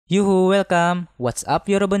Yoohoo, welcome. What's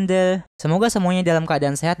up, Yorobundel? Semoga semuanya dalam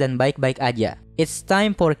keadaan sehat dan baik-baik aja. It's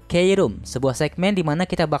time for K-Room, sebuah segmen di mana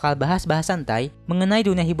kita bakal bahas-bahas santai mengenai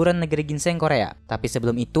dunia hiburan negeri ginseng Korea. Tapi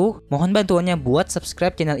sebelum itu, mohon bantuannya buat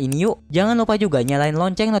subscribe channel ini yuk. Jangan lupa juga nyalain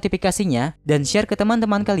lonceng notifikasinya dan share ke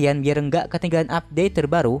teman-teman kalian biar nggak ketinggalan update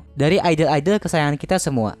terbaru dari idol-idol kesayangan kita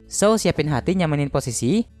semua. So, siapin hati, nyamanin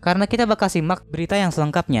posisi, karena kita bakal simak berita yang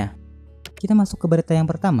selengkapnya. Kita masuk ke berita yang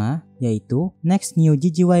pertama, yaitu Next New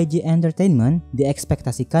JJYJ Entertainment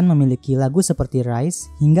diekspektasikan memiliki lagu seperti RIIZE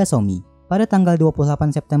hingga SOMI. Pada tanggal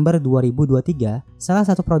 28 September 2023, salah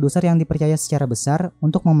satu produser yang dipercaya secara besar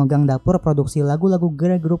untuk memegang dapur produksi lagu-lagu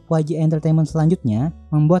girl group YG Entertainment selanjutnya,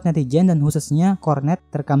 membuat netizen dan khususnya kornet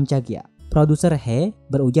terkamcagia. Produser He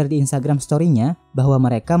berujar di Instagram story-nya bahwa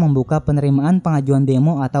mereka membuka penerimaan pengajuan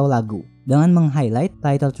demo atau lagu dengan meng-highlight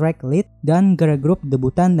title track lead dan girl group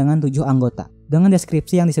debutan dengan 7 anggota. Dengan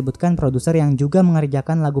deskripsi yang disebutkan produser yang juga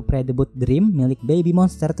mengerjakan lagu pre-debut Dream milik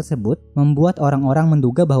BABYMONSTER tersebut, membuat orang-orang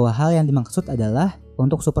menduga bahwa hal yang dimaksud adalah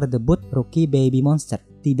untuk super debut rookie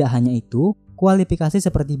BABYMONSTER. Tidak hanya itu, kualifikasi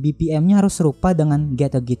seperti BPM-nya harus serupa dengan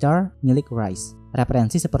Get a Guitar milik RIIZE.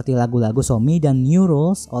 Referensi seperti lagu-lagu SOMI dan New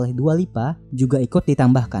Rules oleh Dua Lipa juga ikut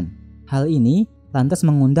ditambahkan. Hal ini lantas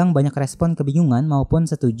mengundang banyak respon kebingungan maupun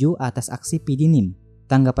setuju atas aksi PDNIM.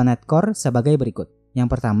 Tanggapan Netcore sebagai berikut.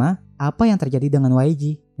 Yang pertama, apa yang terjadi dengan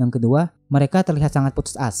YG? Yang kedua, mereka terlihat sangat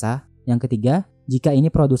putus asa. Yang ketiga, jika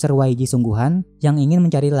ini produser YG sungguhan yang ingin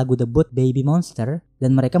mencari lagu debut BABYMONSTER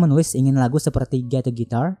dan mereka menulis ingin lagu seperti Get a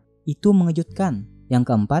Guitar, itu mengejutkan. Yang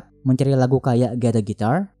keempat, mencari lagu kayak Get a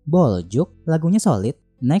Guitar, boljuk, lagunya solid.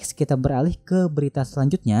 Next, kita beralih ke berita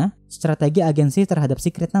selanjutnya. Strategi agensi terhadap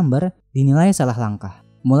Secret Number dinilai salah langkah.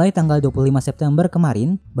 Mulai tanggal 25 September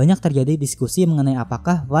kemarin, banyak terjadi diskusi mengenai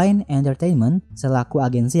apakah Vine Entertainment selaku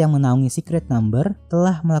agensi yang menaungi Secret Number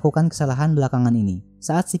telah melakukan kesalahan belakangan ini.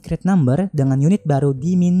 Saat Secret Number dengan unit baru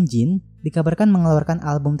Di Min Jin dikabarkan mengeluarkan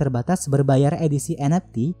album terbatas berbayar edisi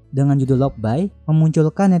NFT dengan judul Love By,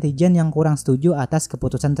 memunculkan netizen yang kurang setuju atas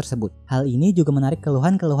keputusan tersebut. Hal ini juga menarik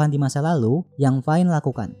keluhan-keluhan di masa lalu yang Vine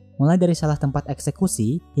lakukan, mulai dari salah tempat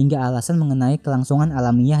eksekusi hingga alasan mengenai kelangsungan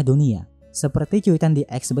alamiah dunia. Seperti cuitan di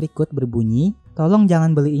X berikut berbunyi, tolong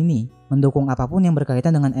jangan beli ini, mendukung apapun yang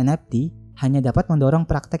berkaitan dengan NFT hanya dapat mendorong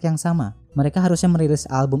praktek yang sama. Mereka harusnya merilis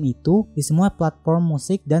album itu di semua platform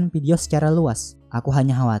musik dan video secara luas. Aku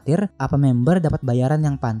hanya khawatir apa member dapat bayaran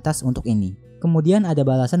yang pantas untuk ini. Kemudian ada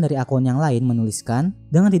balasan dari akun yang lain menuliskan,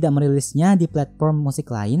 dengan tidak merilisnya di platform musik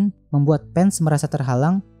lain, membuat fans merasa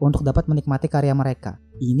terhalang untuk dapat menikmati karya mereka.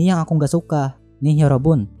 Ini yang aku nggak suka. Nih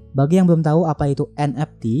Yorobun, bagi yang belum tahu apa itu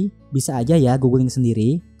NFT, bisa aja ya googling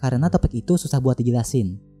sendiri, karena topik itu susah buat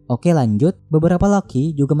dijelasin. Oke lanjut, beberapa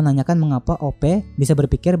laki juga menanyakan mengapa OP bisa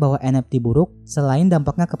berpikir bahwa NFT buruk selain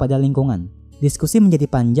dampaknya kepada lingkungan. Diskusi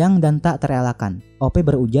menjadi panjang dan tak terelakkan. OP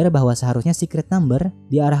berujar bahwa seharusnya Secret Number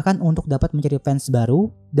diarahkan untuk dapat mencari fans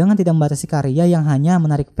baru dengan tidak membatasi karya yang hanya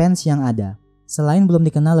menarik fans yang ada. Selain belum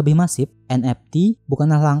dikenal lebih masif, NFT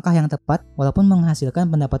bukanlah langkah yang tepat walaupun menghasilkan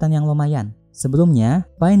pendapatan yang lumayan. Sebelumnya,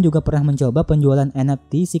 Vine juga pernah mencoba penjualan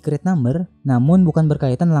NFT Secret Number, namun bukan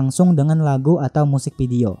berkaitan langsung dengan lagu atau musik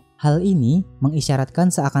video. Hal ini mengisyaratkan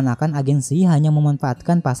seakan-akan agensi hanya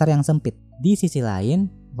memanfaatkan pasar yang sempit. Di sisi lain,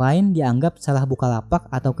 Vine dianggap salah bukalapak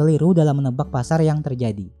atau keliru dalam menebak pasar yang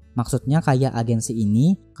terjadi. Maksudnya kayak agensi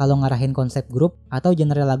ini, kalau ngarahin konsep grup atau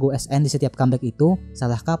genre lagu SN di setiap comeback itu,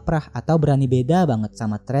 salah kaprah atau berani beda banget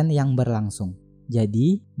sama tren yang berlangsung.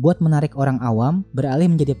 Jadi, buat menarik orang awam,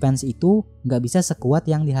 beralih menjadi fans itu nggak bisa sekuat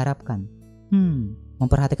yang diharapkan.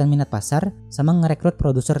 Memperhatikan minat pasar sama ngerekrut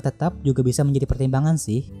produser tetap juga bisa menjadi pertimbangan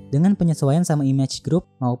sih. Dengan penyesuaian sama image group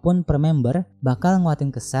maupun per member, bakal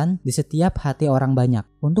nguatin kesan di setiap hati orang banyak.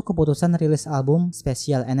 Untuk keputusan rilis album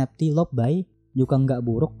spesial NFT Love By juga nggak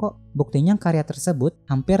buruk kok. Buktinya karya tersebut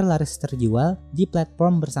hampir laris terjual di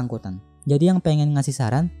platform bersangkutan. Jadi yang pengen ngasih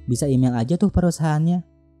saran, bisa email aja tuh perusahaannya.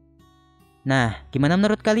 Nah, gimana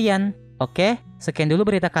menurut kalian? Oke, sekian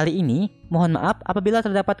dulu berita kali ini. Mohon maaf apabila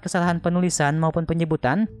terdapat kesalahan penulisan maupun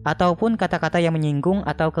penyebutan ataupun kata-kata yang menyinggung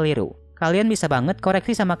atau keliru. Kalian bisa banget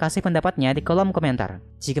koreksi sama kasih pendapatnya di kolom komentar.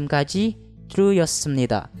 지금까지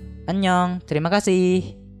trueyos입니다. 안녕, terima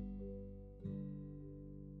kasih.